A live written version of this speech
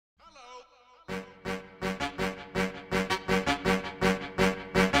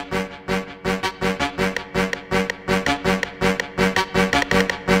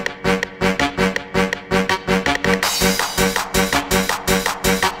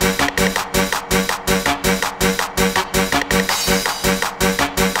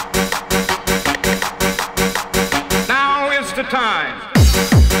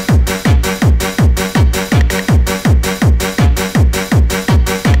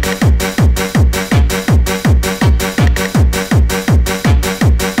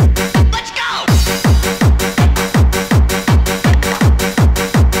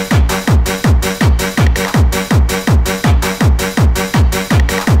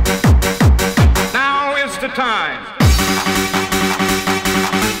time.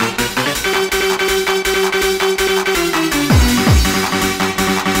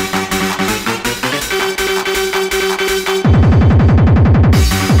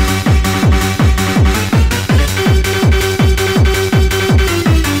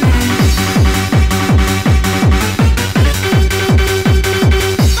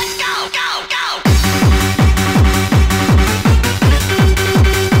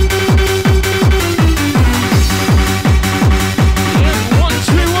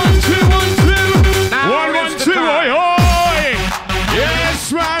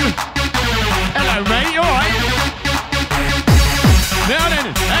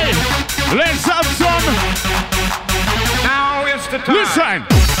 Let's have some. Now is the time. Listen.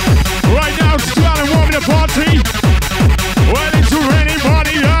 Right now, Stu Allan warming the party. Well, is there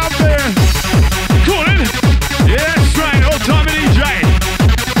anybody out there? Calling? Yes, right. Old time DJ.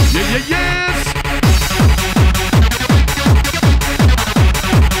 Yes.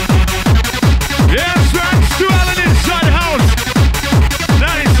 Yes, right. Stu Allan inside the house.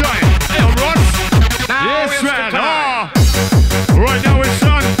 Now inside. Hey, Ross. Now yes, is right. the time. Right now it's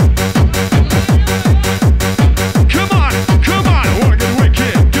on. Come on, work it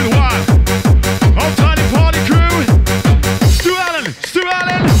wicked, get wild. All tiny party crew. Stu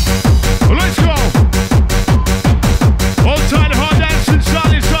Allan, let's go. All tiny hard dance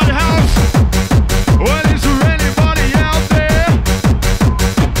inside the house. Well, is there anybody out there?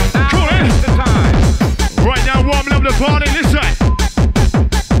 Cool, eh? Right now, warming up the party, listen.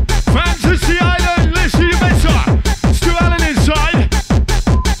 Fantasy Island, listen, you better. Stu Allan inside.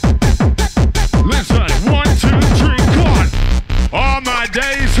 Listen, 1, 2, 3, come on. All my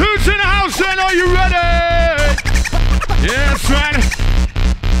days. Who's in the house then? Are you ready? Yes, man.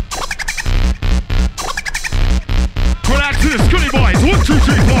 Go out to the Scully boys. 1, 2,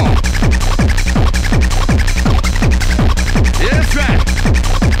 3, 4. Yes, man.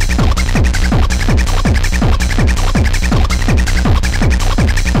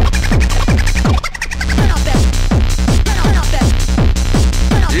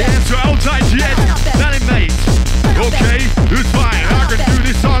 Yes, right, old tight jet. That ain't mate. Okay, who's fine? I can do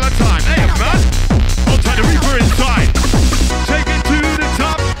this all the time. Hey, man. Old tight the Reaper inside. Take it to the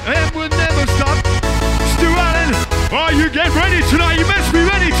top and we'll never stop. Stu Allan, oh, you get ready tonight. You best be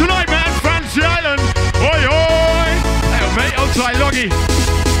ready tonight, man. Fantasy Island. Oi, oi. Hey, mate, old tight Loggy.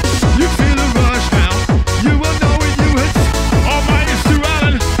 You feel the rush now. You will know when you hit. Oh, man, it's Stu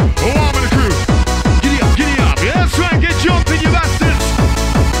Allan. Oh, I'm in the crew. Giddy up, giddy up. Yeah, that's right. Get jumping, you bastards.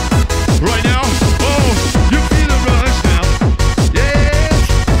 Right now, oh, you feel the rush now. Yes.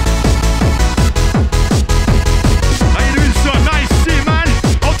 How you doing, son? Nice to see you, man.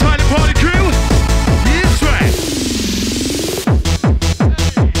 All time the party crew. Yes, right.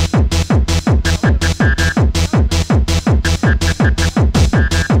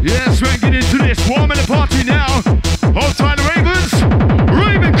 Yes, right. Get into this. Warming the party now. All time the Ravens.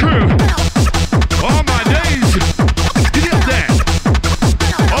 Raven crew. All my days. Get up there.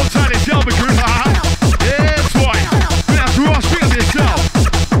 All time it's Albert crew. Yes, boy. We have to all speak of yourself.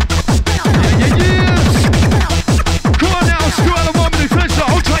 Yes. Come on now, Stu Allan warming the fence.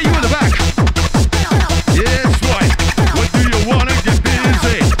 I'll tie you in the back. Yes, boy. What do you want to get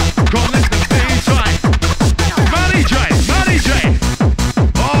busy? Come let the bass high. Matty J.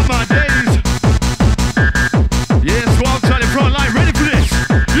 All my days. Yes, go outside the front line. Ready for this?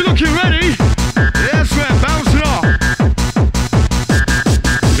 You looking ready? Yes, man. Bounce it off.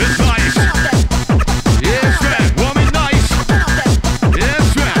 It's nice. Yes, man. Warming nice. Yes,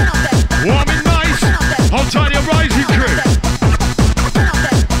 man. Warming nice. Hold tight your rising crew.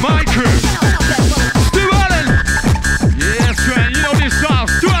 My crew. Stu Allan. Yes, man. You know this style.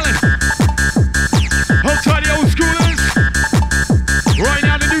 Stu Allan. Hold tight the old schoolers. Right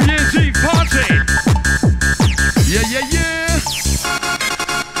now the New Year's Eve party. Yeah.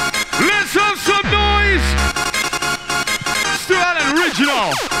 Let's have some noise. Stu Allan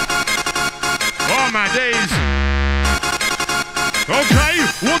original. Oh my days. Okay,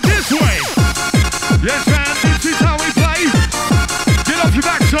 well this way. Yes, man, this is how we play. Get off your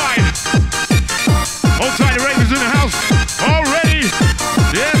backside. Hold tight, the Ravens in the house. All ready.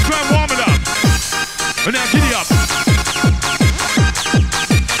 Yes, man, warm it up. And now giddy up.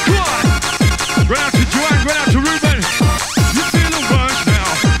 Come on. Right out to Joanne, right out to Ruben. You feel the rush now.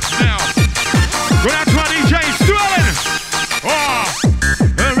 Right out to our DJ, Stu Allan. Oh,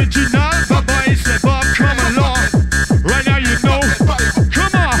 original, but boy, step up, come along. Right now you know.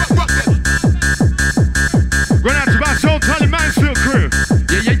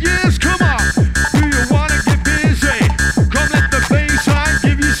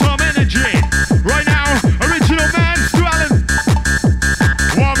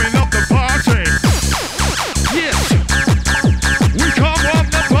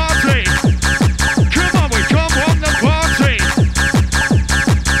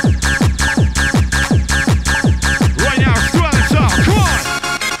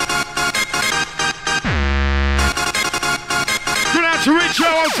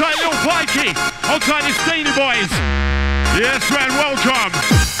 boys. Yes, man, welcome.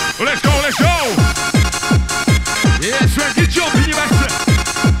 Well, let's go, let's go. Yes, man, good job in your master.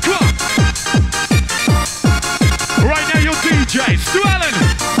 Come on. Right now, your DJ, Stu Allan.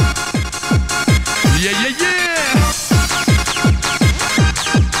 Yeah, yeah, yeah.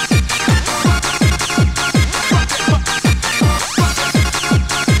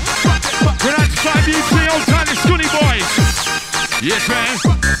 We're out to 5 old time, the Scunny boys. Yes, man.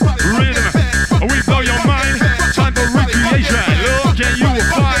 Rhythm. We blow your mind. Time for recreation. Look at you, a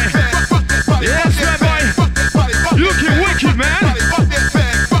fine. Yes, man, boy. Looking wicked, man.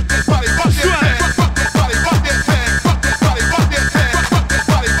 Sweat.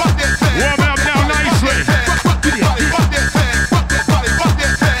 Warm up now nicely.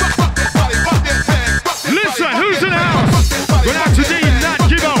 Listen, who's in the house? We're out to Dean, Nat,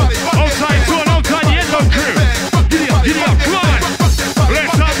 Gibbo. Outside to an outside the Endo crew. Giddy up, come on.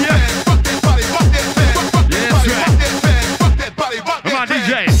 Let's have you. Yes, right. Come on,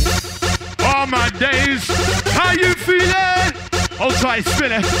 DJ. All my days. How you feeling? Outside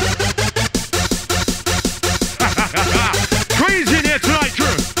spinner. Crazy in here tonight,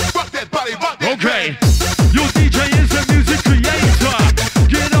 crew. Okay. Your DJ is a music creator.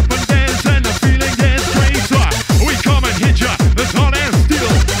 Get up and dance and the feeling gets greater. We come and hit ya. That's hard and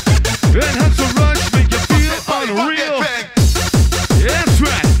steel. It has a rush, make you feel unreal. Yes,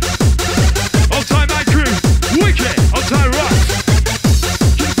 right. All time night crew. Wicked. All time rock.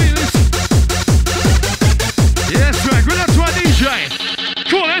 Can you feel this? Yes, right. Good luck to our DJ.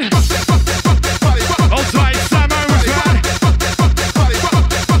 Come on in. All time Samo was right.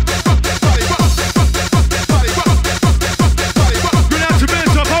 Good luck to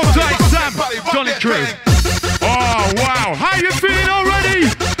Biz up. All time Sam. Johnny crew. Oh, wow. How you feeling already?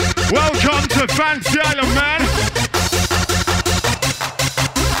 Welcome to Fancy Island, man.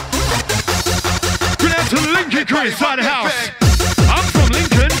 Good out to the Lincoln crew inside the house. I'm from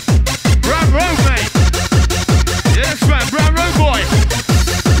Lincoln. Brown Road, mate. Yes, man, Brown Road boy.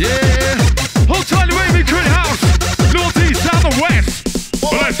 Yeah. Hold tight the Wavy crew in the house. North, east, south, and west.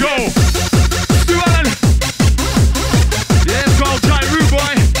 Well, let's go. Stu Allan. Yes, hold tight, rude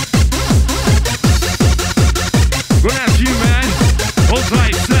boy. Good out to you, man. Hold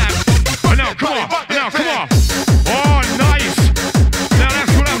tight, Sam. Now, come on. Now, come on. Oh, nice. Now,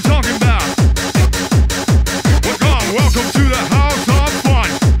 that's what I'm talking about. Welcome to the house of fun.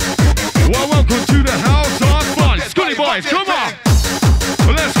 Well, welcome to the house of fun. Scunny boys, come on.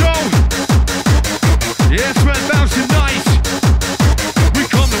 Well, let's go. Yes, man, bouncing nice. We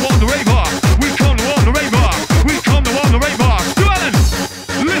come to warm the rave bar. We come to warm the rave bar. We come to warm the rave bar. Stu Allan,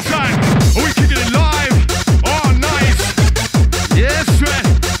 listen. We kicking it live. Oh, nice. Yes, man.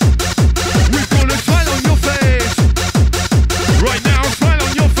 We're gonna smile on your face. Right now, smile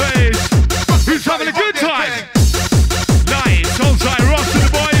on your face. Who's having a good time? Nice, outside Ross to the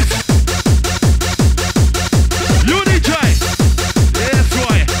boys. You DJ. Yes,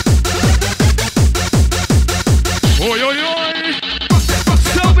 boy. Oi, oi, oi.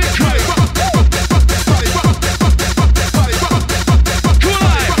 Selby crew. Come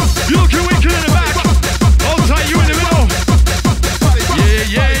on. You looking wicked in the back. Outside you in the middle. Yeah,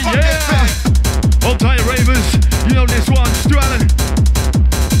 yeah, yeah. Outside Ravers. You know this one, Stu Allan.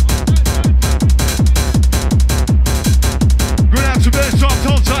 Good out to burst off,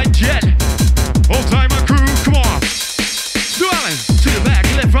 hold tight, Jet. Hold tight, my crew, come on. Stu Allan, to the back,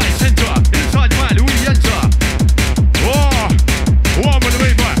 left, right, center. Inside the man, who we enter. Oh, warming the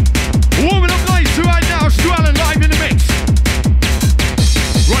river. Warming up nice right now, Stu Allan live in the mix.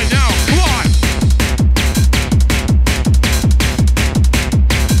 Right now, come on.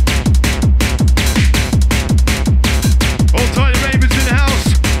 Hold tight, the Ravens in the house.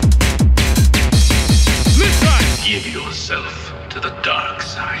 Listen. Give yourself to the dark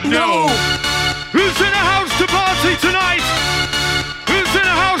side. No! Who's in the house to party tonight? Who's in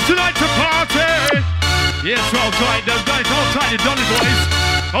the house tonight to party? Yes, hold tight, those guys, hold tight, the Donny boys.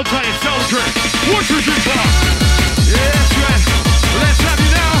 Hold tight, the Soldier. What's your drink bar? Yes, man. Let's have you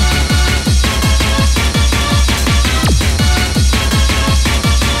now.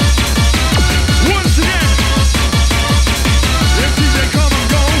 Once again. Let's see they come and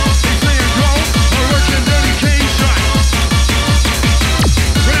go. They say and grow. I work in dedication.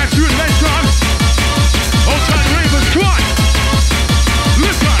 We're at you in the restaurant. Hold tight, the Ravens, come on.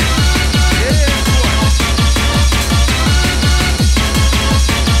 Listen. Yeah, boy.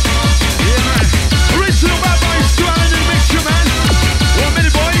 Yeah, man. Original bad boys, Stu Allan in the mixture, man.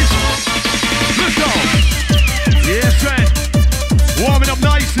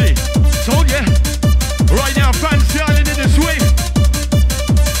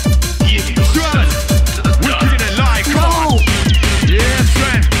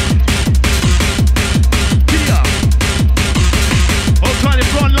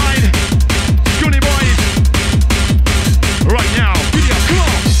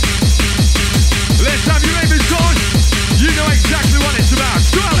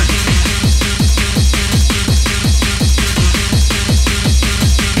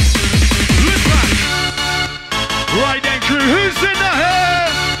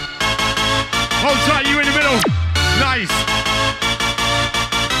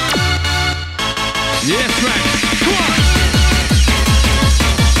 Yes, right. Come on.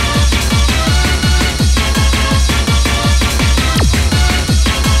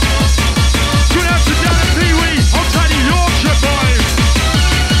 Good out to Dan and Pee-wee. Hold tight to Yorkshire, boys.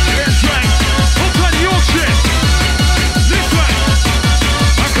 Yes, right. Hold tight to Yorkshire. This way.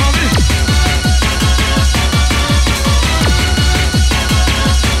 I'm coming.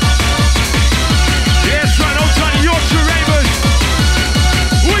 Yes, right. Hold tight to Yorkshire, Ravens.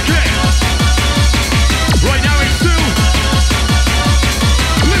 Wicked. Right now it's two.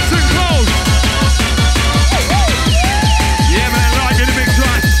 Listen close. Yeah, man, right in the big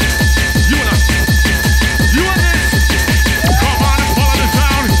side. You want this? Come on and follow the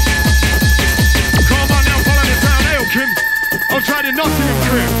sound. Come on now, follow the sound. Hey, Kim. Hold tight to Nottingham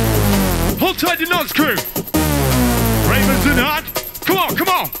crew. Hold tight to Notts crew. Ravens in hot. Come on, come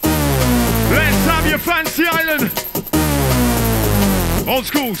on. Let's have your fancy island. Old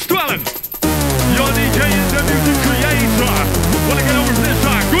school, Stu Allan. Your DJ is the music creator. Wanna get over to this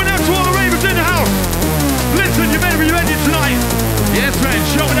side? Going out to all the ravens in the house. Listen, you better be ready tonight. Yes, man,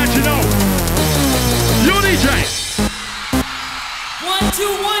 show me that you know. Your DJ. 1, 2,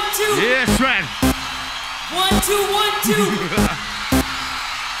 1, 2. Yes, man. 1, 2, 1, 2.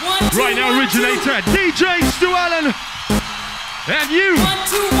 1, 2, Right now, 1, 2. originator, DJ Stu Allan. And you. 1,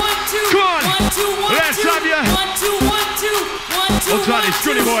 2, 1, 2. Come on. 1, 2, 1, 2. Let's have ya. 1, 2, 1, 2. 1, 2, Hold tight, 1, it's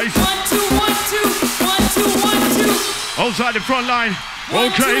Scunny 2. boys. 1, 2, 1, 2. 1, 2, 1, 2. Outside the front line. 1,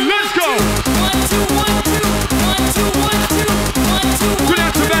 Okay, 2, let's 1, go. 2. 1, 2, 1, 2. 1, 2, 1, 2. 1, 2, 1, 2. Good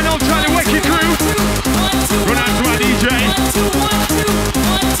out to Ben, outside the Wacky crew. 1, 2, 1, 2. Run out to our DJ. 1, 2, 1, 2.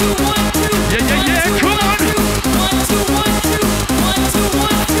 1, 2, 1, 2. Yeah, yeah, yeah, come on. 1, 2, 1, 2. 1, 2,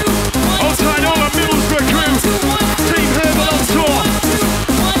 1, 2. Outside all the Middlesbrough crew. Team Herbal on tour.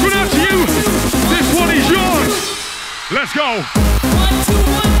 Good out to you. This one is yours. Let's go. 1, 2,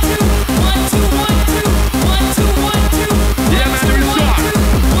 1, 2. 1, 2, 1, 2. 1, 2, 1, 2. Yeah, man, there is start.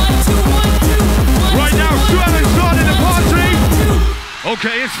 1, 2, 1, 2. Right now, Stu Allan starting the party.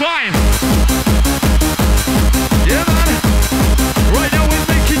 Okay, it's fine. Yeah, man. Right now we're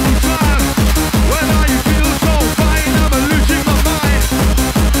making you smile. When I feel so fine, I'm losing my mind.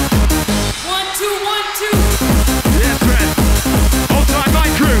 1, 2, 1, 2. Yes, man. Outside my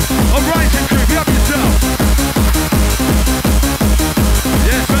crew. All rising crew, be up yourself.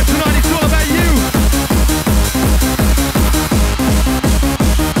 Yes, man, tonight it's all about you.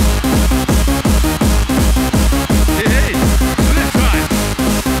 Hey, this time.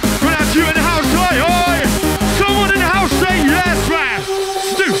 Run out to you in the house, oi, oi. Someone in the house say yes, man.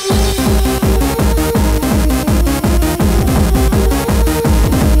 Stu.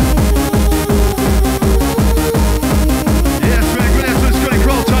 Yes, man, good out to the Scotty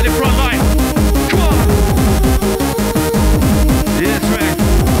Crawl tight in front line. Come on. Yes, man.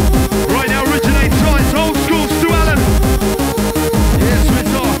 Right now, originate it's old school Stu Allan. Yes,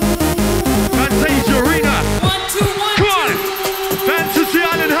 it's on. Fantasia Arena. 1, 2, 1, Come on. Fantasy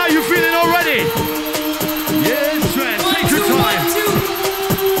Island, how you feeling already? Yes, man. 2. 1, Take 2, your time. 1,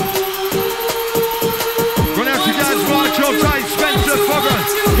 2. Run out to guys, Mark, Joe Tight, Spencer, Fogger.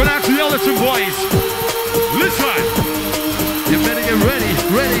 Run out to the Ollerton boys. Listen. You better get ready,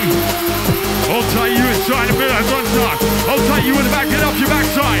 ready. Hold tight, you inside the middle, runs up. Hold tight, you in the back, get off your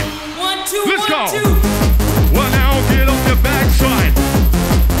backside. 1, 2, Let's 1, go. 2. Well, now get off your backside.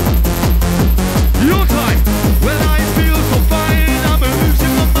 Your time. When I feel so fine, I'm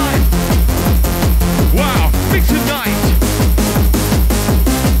losing my mind. Wow, mix it nice.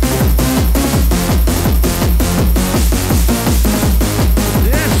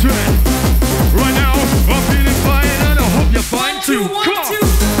 Yes, man. Right now, I'm feeling fine, and I hope you're fine 1, 2, too. 1, Come on. 2.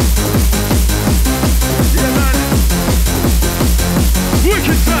 Yeah, man.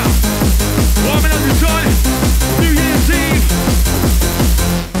 Wicked sound. Warming up your side. New Year's Eve.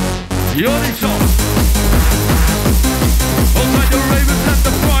 You're the song. Hold tight the Ravens at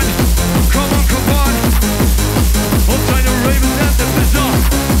the front. Come on, come on. Hold tight the Ravens at the bizarre.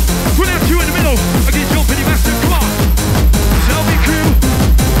 Run out you in the middle. Against your Penny Master. Come on. Selby crew.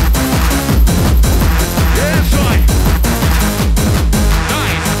 Yes, right.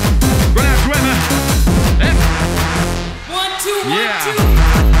 Nice. Run out to Emma. 1, 2, 1, Yeah. 2.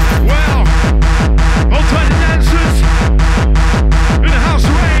 Well, hold tight the dancers in the house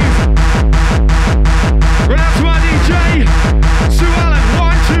rave. Run out to our DJ, Stu Allan.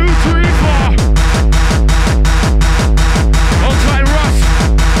 1, 2, 3, 4. Hold tight Russ.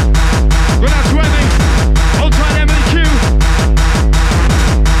 Run out to Emily. Hold tight Emily Q.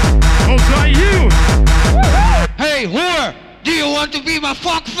 Hold tight you. Hey, whore, do you want to be my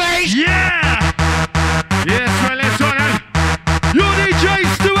fuck face? Yeah. Yes, man, let's on it. Your DJ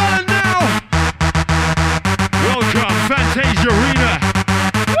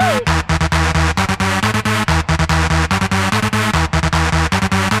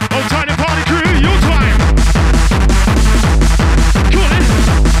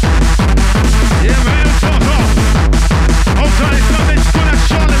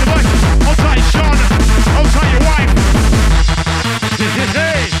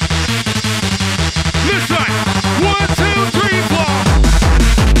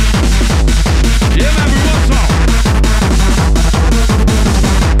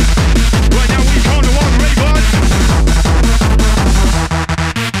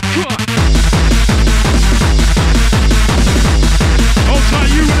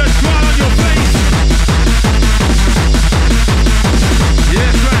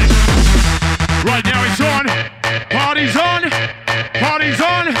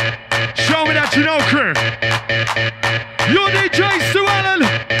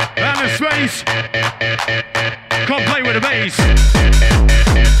bass. Come play with the bass.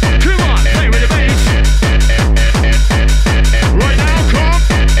 Come on, play with the bass. Right now, come.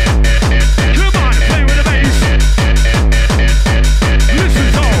 Come on, play with the bass. Listen,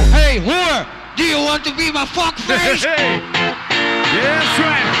 so. Hey, whore, do you want to be my fuck face? Hey. Yes,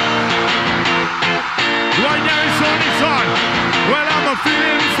 right. Right now it's on, it's on. Well, I'm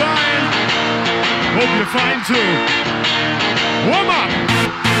feeling fine. Hope you're fine too. Warm up.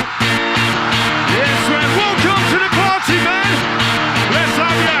 Yes, man. Welcome to the party, man. Let's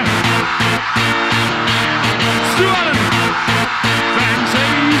have ya. Stu Allan.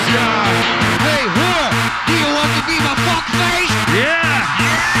 Fantasia. Hey, whore, do you want to be my fuck face? Yeah.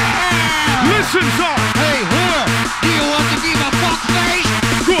 Listen, son. Hey, whore, do you want to be my fuck face?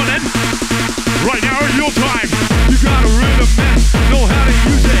 Go on then. Right now is your time. You got a rhythm, man. Know how to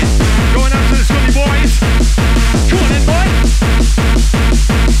use it. Going out to the Scotty boys. Come on then, boy.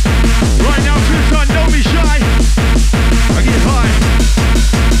 Right now, Tristan, don't be shy. I get high.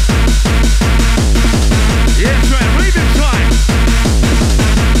 Yes, man. Raven time.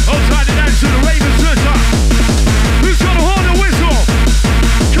 Hold tight to dance to the Raven center. Who's got a horn and whistle?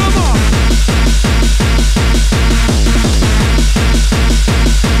 Come on.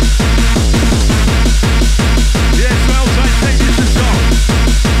 Yes, well, take this as well.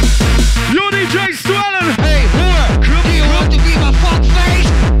 Your DJ Stu Allan. Hey, whore, do you want to be my fuck face?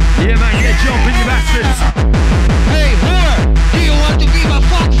 Yeah, man, get jumping, you bastards. Hey, whore, do you want to be my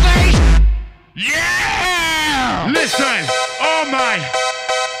fuck face? Yeah! Listen, oh my.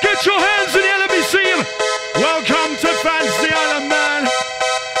 Get your hands in the air, let me see him. Welcome to Fancy Island, man.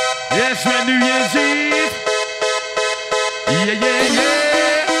 Yes, man, New Year's Eve. Yeah, yeah,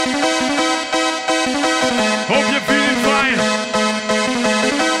 yeah. Hope you're feeling fine.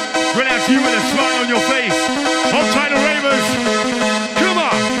 Run out to you with a smile on your face. Hold tight the ravers. Come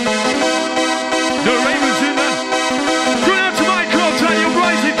on. The ravers in there. Run out to my contact, your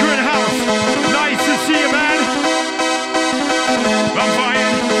rising current house. Nice to see you, man. I'm fine.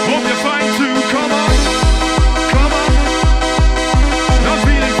 Hope you're fine too. Come on. Come on. I'm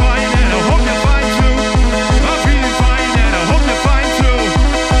feeling fine and I hope you're fine too. I'm feeling fine and I hope you're fine too.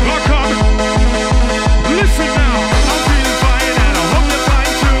 Oh, come. Listen now. I'm feeling fine and I hope you're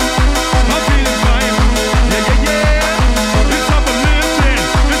fine too. I'm feeling fine. Yeah, yeah, yeah. It's up and lifting.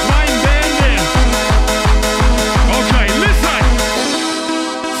 It's mind bending. Okay, listen.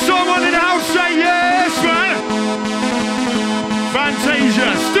 Someone in the house say yes, man. Fantasia.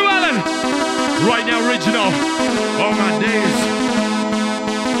 Stu Allan. Right now, original. Oh, my days.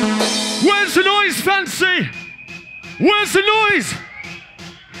 Where's the noise, Fancy? Where's the noise?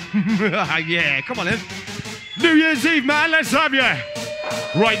 Yeah, come on in. New Year's Eve, man. Let's have ya.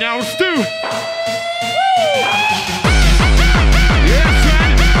 Right now, Stu. Yes,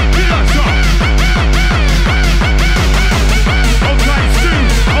 man. Get us up. Hold tight, Stu.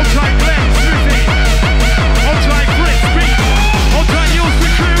 Hold tight, Glenn, Smithy. Hold tight, Chris, Pete. Hold tight, Niels, the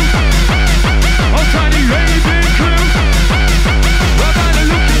crew. Hold tight, the Raven crew. What about the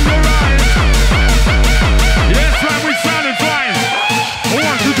look in your eyes? Yes, man, we sounded fine. 1,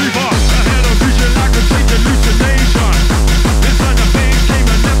 2, 3, 4. I had a vision like a state hallucination. It's like a pain came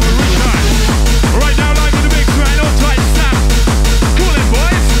and never returned.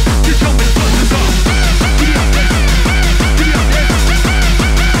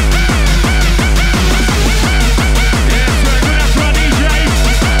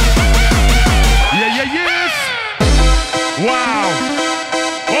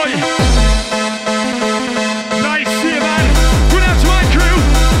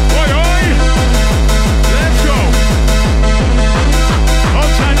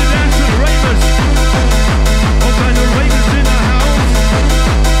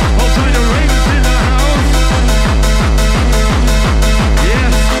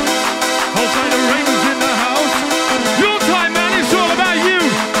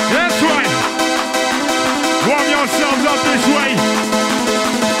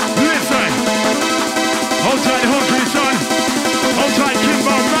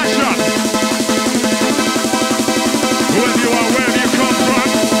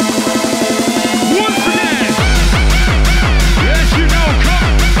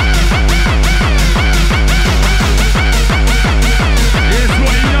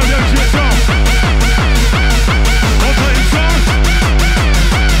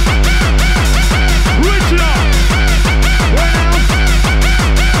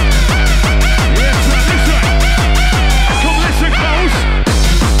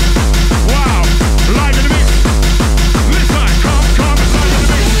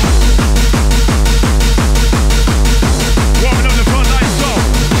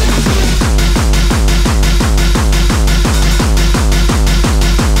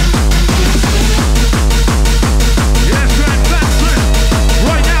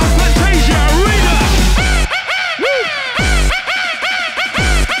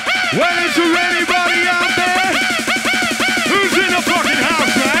 Well, is there anybody out there who's in the fucking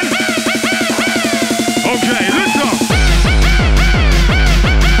house, man? Okay, listen.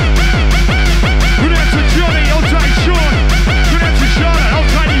 Good night to Johnny, old tight Sean. Good night to Charlotte, old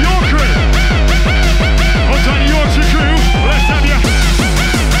tight York crew. Old tight Yorkshire crew. Let's have you.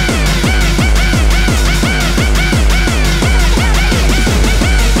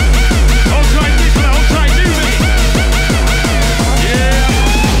 Old tight Nicola, old tight Newby. Yeah.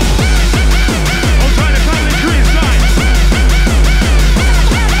 Old tight the family crew inside.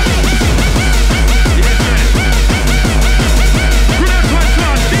 Yes, man. Good night to my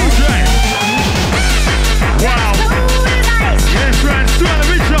son, DJ. Wow. Yes, man. Stu Allan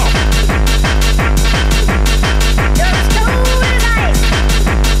Pleasuredome.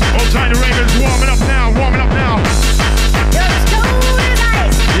 All time the Ravens warming up now, warming up now.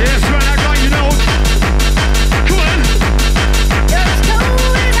 Yes, man, act like you know. Come on.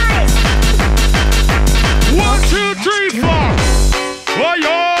 1, 2, 3, 4. Oi,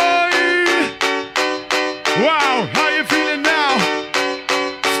 oi. Wow, how you feeling now?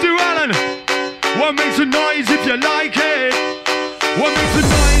 Stu Allan. What makes a noise if you like it? What makes a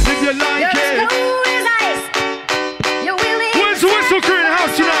noise if you like it? Where's the whistle crew in the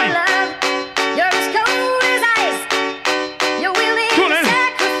house tonight? Come on in.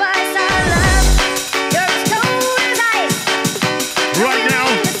 Right now,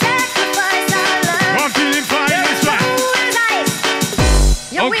 I'm feeling fine. This way.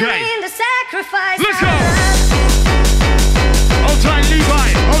 Okay. Let's go. Old time Levi,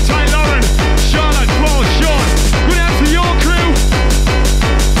 old time Lauren, Charlotte, Paul, Sean. Good out to your crew.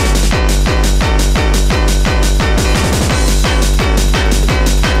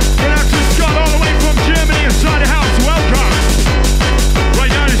 Good out to Scott all the way from Germany inside the house. Welcome.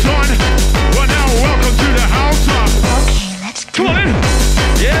 Right now it's on. Well now, welcome to the house. Come on in.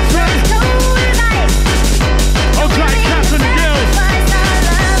 Yes, right. Old time Cats and the Girls.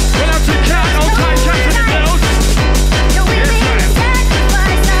 Good out to Cat, old time Cats and the Girls.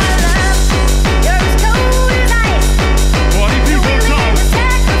 Yes, right. Party people talk.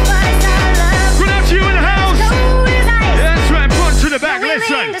 Good out to you in the house. Yes, right. Front to the back.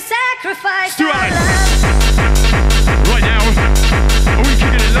 Listen. Stu Allan. Right now, are we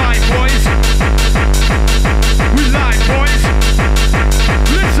kicking it live, boys? We live, boys.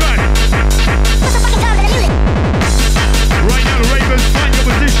 Listen. Right now, the Ravens find your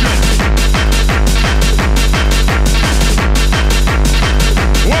position.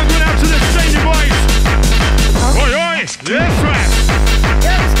 One good out to the stadium, boys. Oi, oi. Yes, right.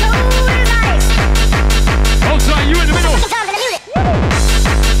 Hold tight, you in the middle.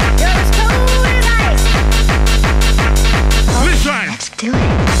 Listen.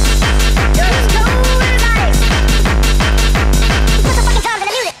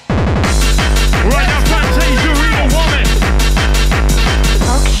 Right now, Fantasia, Real Woman.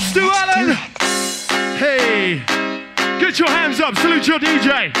 Stu Allan. Hey, get your hands up. Salute your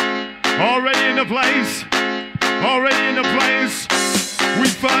DJ. Already in the place. Already in the place. We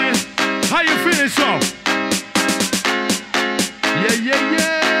fine. How you feeling, so? Yeah, yeah,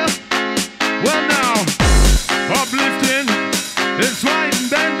 yeah. Well now, uplifting. It's right and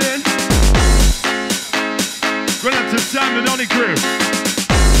bending. Good up to Sam and Donny crew.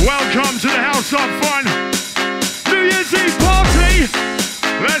 Welcome to the house of fun. New Year's Eve party.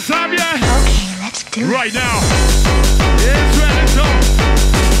 Let's have ya. Right now. Yes, ready to.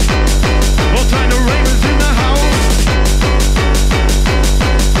 All time the Ravens in the house.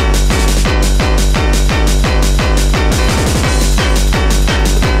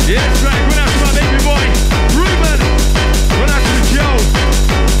 Yes, right. Good out to my baby boy, Ruben. Good out to Joe.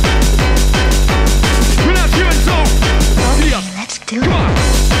 Good out to you and Zoe. Come on.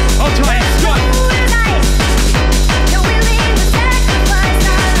 I'll try it. Scott.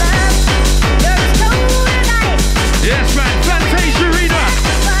 Yes, man. Fantasia Rita.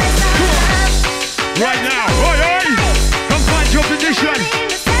 Come on. Right now. Oi, oi. Come find your position.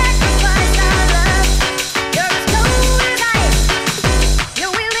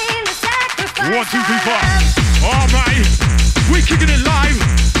 1, 2, 3, 4. All right. We're kicking it live.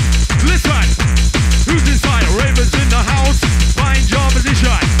 Listen. Who's inside? Ravens in the house. Find your position.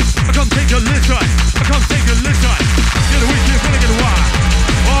 I come take a listen. I come take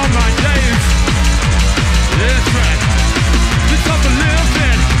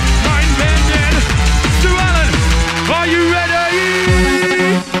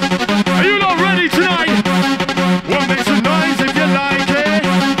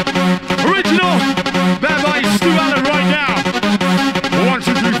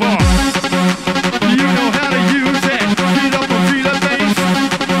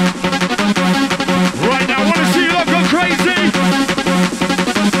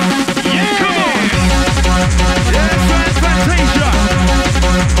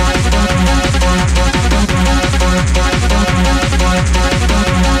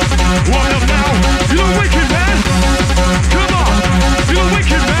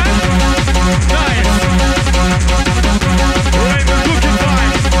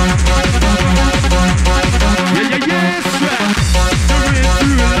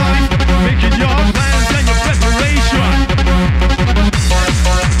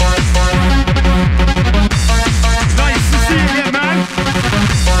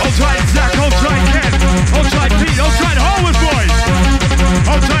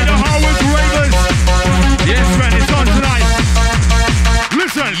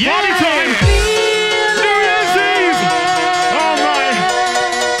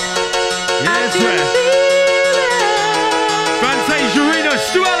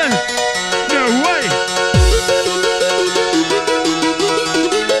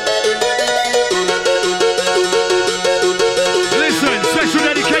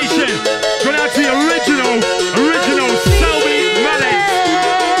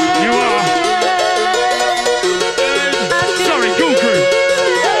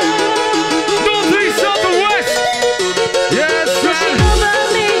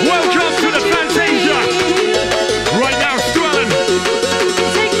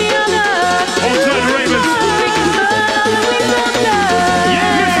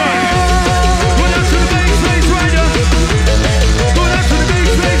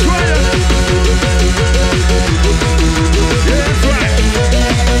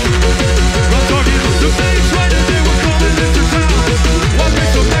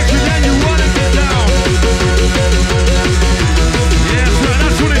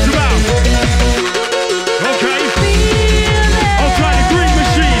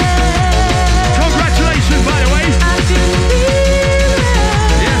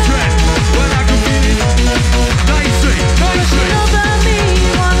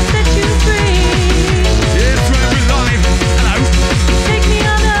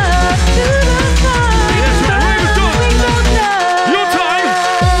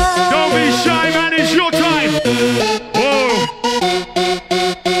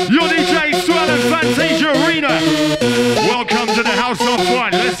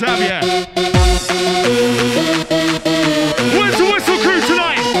Let's have ya. Where's the whistle crew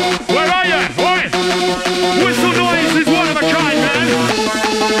tonight? Where are ya? Oi! Whistle noise is one of a kind, man.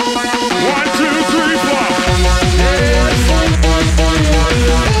 1, 2, 3, 4. Yes.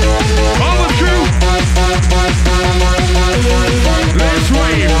 Over crew. Let's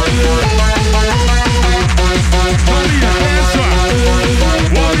rave. Money a dancer.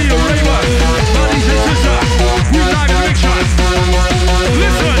 Wally a raver. Money's a sister. We live in the mixture.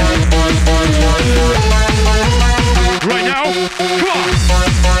 Listen. Right now, come on.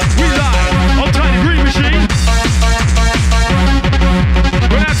 We live on Tiny Green Machine.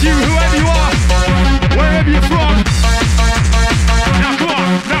 Going out to you, whoever you are, wherever you're from. Now come on,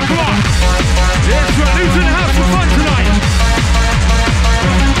 now come on. Yes, we're who's in the house for fun tonight?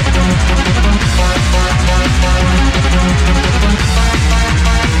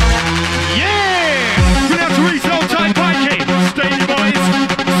 Yeah! Going out to Resale Time Pikey. Stadium boys,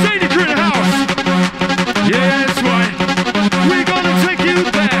 stadium crew in the house. Yeah, that's right. We're gonna take you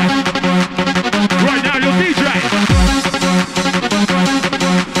there. Right now, your DJ.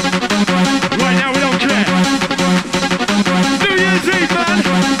 Right now, we don't care. New Year's Eve, man.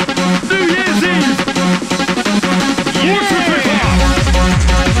 New Year's Eve. Yeah. 1, 2, 3, 4.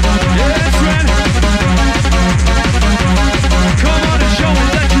 Yes, man. Come on and show me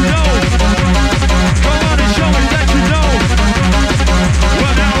that you know. Come on and show me that you know.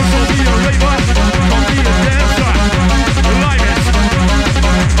 Well, now it's gonna be a raver. Gonna be a dancer. Live it.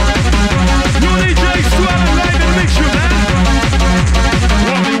 Your DJ Stu Allan live in the mixture, man.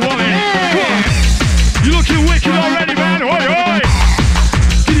 Wally. Come on. You looking wicked already, man. Oi, oi.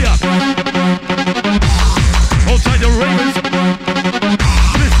 Giddy up. Hold tight the ravers.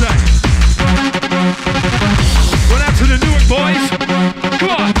 Listen. Run out to the Newark boys.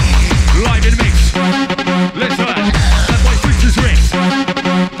 Come on. Live in the mix. Listen. That boy flicks his wrist.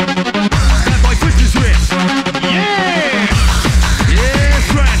 That boy flicks his wrist. Yeah. Yes,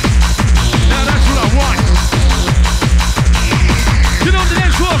 friend. Now that's what I want. Get on the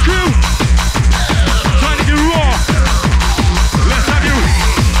dance floor, crew. Trying to get raw. Let's have you.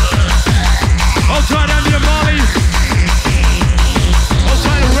 Hold tight Andy and Molly. Hold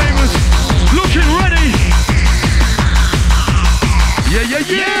tight the ravers. Looking ready.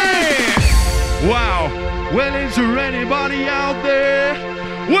 Yeah. Wow. Well, is there anybody out there?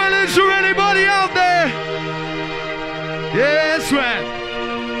 Well, is there anybody out there? Yes, man.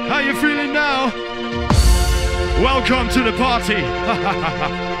 How you feeling now? Welcome to the party.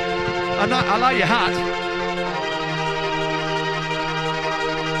 I like your hat.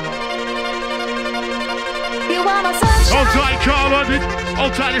 You are my sunshine. Hold tight, Carla.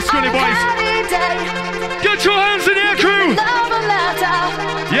 Hold tight, the Scully boys. Every day. Get your hands in the air, crew. Love and laughter.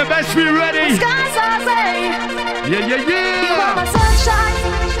 You best be ready. Skies are gray. Yeah. You are my sunshine.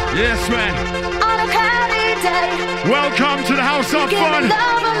 Yes, man. On a cloudy day. Welcome to the house of Give me fun.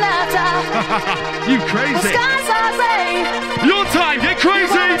 love and laughter. You crazy. Skies are gray. Your time, get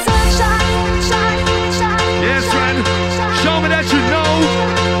crazy. You are my sunshine, shine. Yes, man. Show me that you know.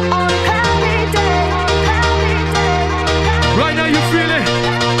 On a cloudy day. Right now you feel it.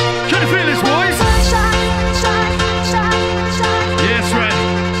 Can you feel this, boys? Sunshine. Yes, man.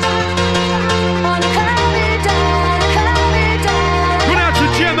 On a cloudy day. Going out to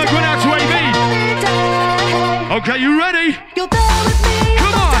Gemma, going out to AB. Okay, you ready? You're there with me.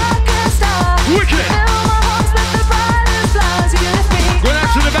 Come on. Wicked. Fill my heart with the brightest flowers. You lift me. Going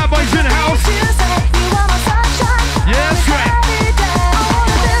out to the bad boys in the house. You say you are my sunshine. Yes, man. Every day. I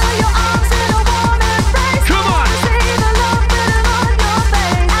wanna feel your arms in a warm embrace. Come on. See the look written on your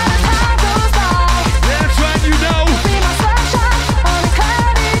face. As time goes by. Yes, man, you know. Be my sunshine on a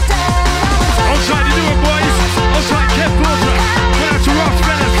cloudy day. Outside you do it, boys. Outside Kev Porter. Going out to Ross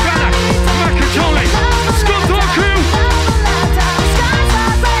Bennett, Spanner, Macatoli, Scott Crew.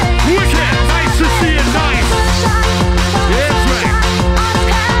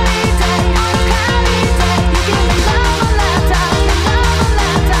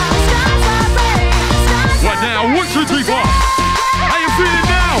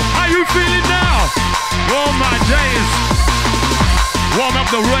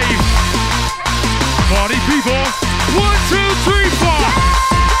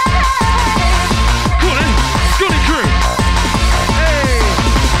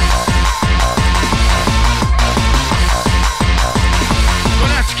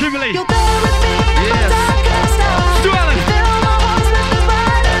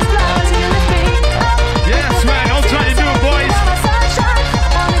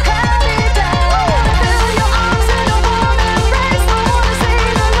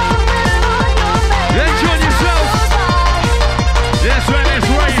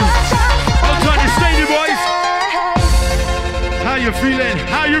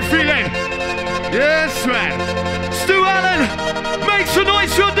 How you feeling? Yes, man. Stu Allan, make some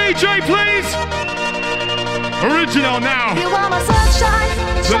noise for your DJ, please. Original now. You are my sunshine,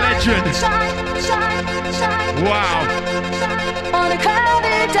 The legend. Wow. On a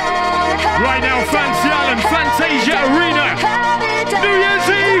cloudy day. Right now, Fancy Allen, Fantasia Arena. New Year's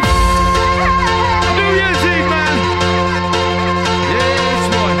Eve. New Year's Eve, man. Yes,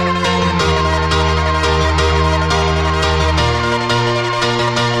 boy.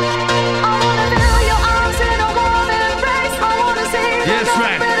 I wanna feel your arms in a warm embrace. I wanna see Yes, the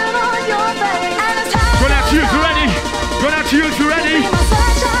man. written on your face. And it's time Going out to you if you're ready. Going out to you if you're ready. to be my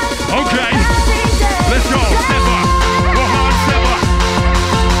sunshine. Okay. Cloudy day. Let's go. Step up. We're hard step up.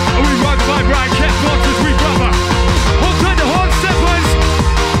 We rock the vibe right. Kept watches, we brother. Hold tight the hard steppers.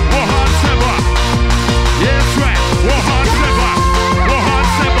 We're hard step up. Yes, right. We're hard step up. We're hard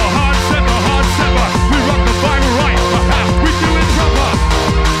stepper, hard stepper, hard stepper. We rock the vibe right. We do it proper.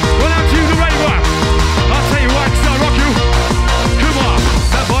 Going out to you the right one. I'll tell you what, I'll rock you. Come on.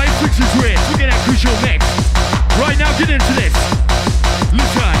 That vibe fixes weird. Look at that crucial mix. Right now, get into this.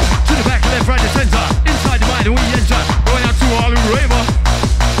 Listen, to the back, left, right, the center. Inside the mind, we enter. Going out to all the raver.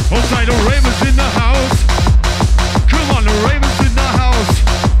 Outside the ravers in the house. Come on, the ravers in the house.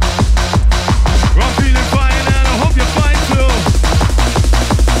 I'm feeling fine and I hope you're fine too.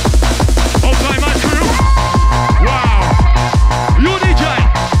 Outside my crew. Wow. You DJ.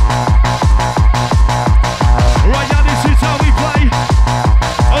 Right now, this is how we play.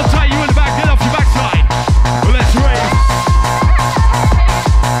 Outside you in the back, get off your backside. Let's rave.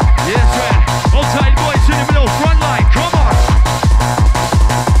 Yes, man. Outside boys in the middle, front line. Come on.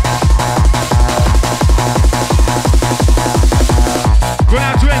 Going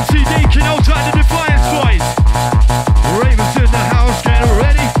out to MC Deacon, outside the Defiance boys. Ravens in the house, get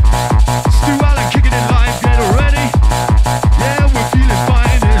ready. Stu Allan kicking it live, get ready. Yeah, we're feeling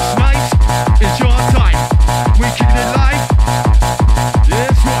fine, it's nice. It's your time. We're kicking it live.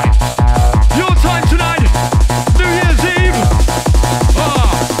 Yes, right. Your time tonight. New Year's Eve.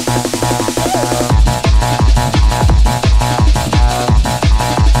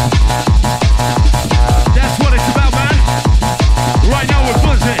 That's what it's about, man. Right now we're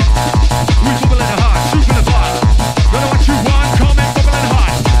buzzing. We bubbling hard, super the bar. Gonna what you want, comment, bubbling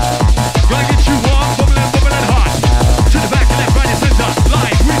hard. Gonna get you warm, bubbling hard. To the back, left, right, and center.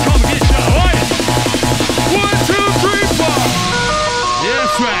 Live, we come get you. Alright. 1, 2, 3, 4. Yes,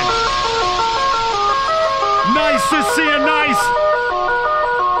 man. Nice to see you, nice.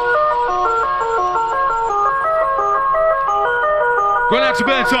 Going out to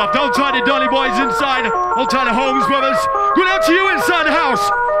Bertop, don't tie the Dolly boys inside. Hold tight the Holmes brothers. Going out to you inside the house.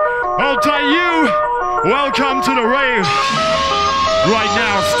 Hold tight you. Welcome to the rave. Right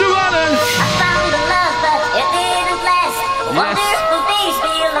now, Stu Allan. I found a love, but it didn't last. Wonderful days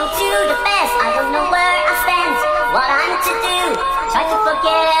belong to the best. I don't know where I stand, what I'm to do. Try to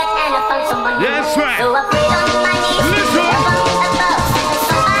forget, and I found someone new. Yes, right. So I prayed on my knees.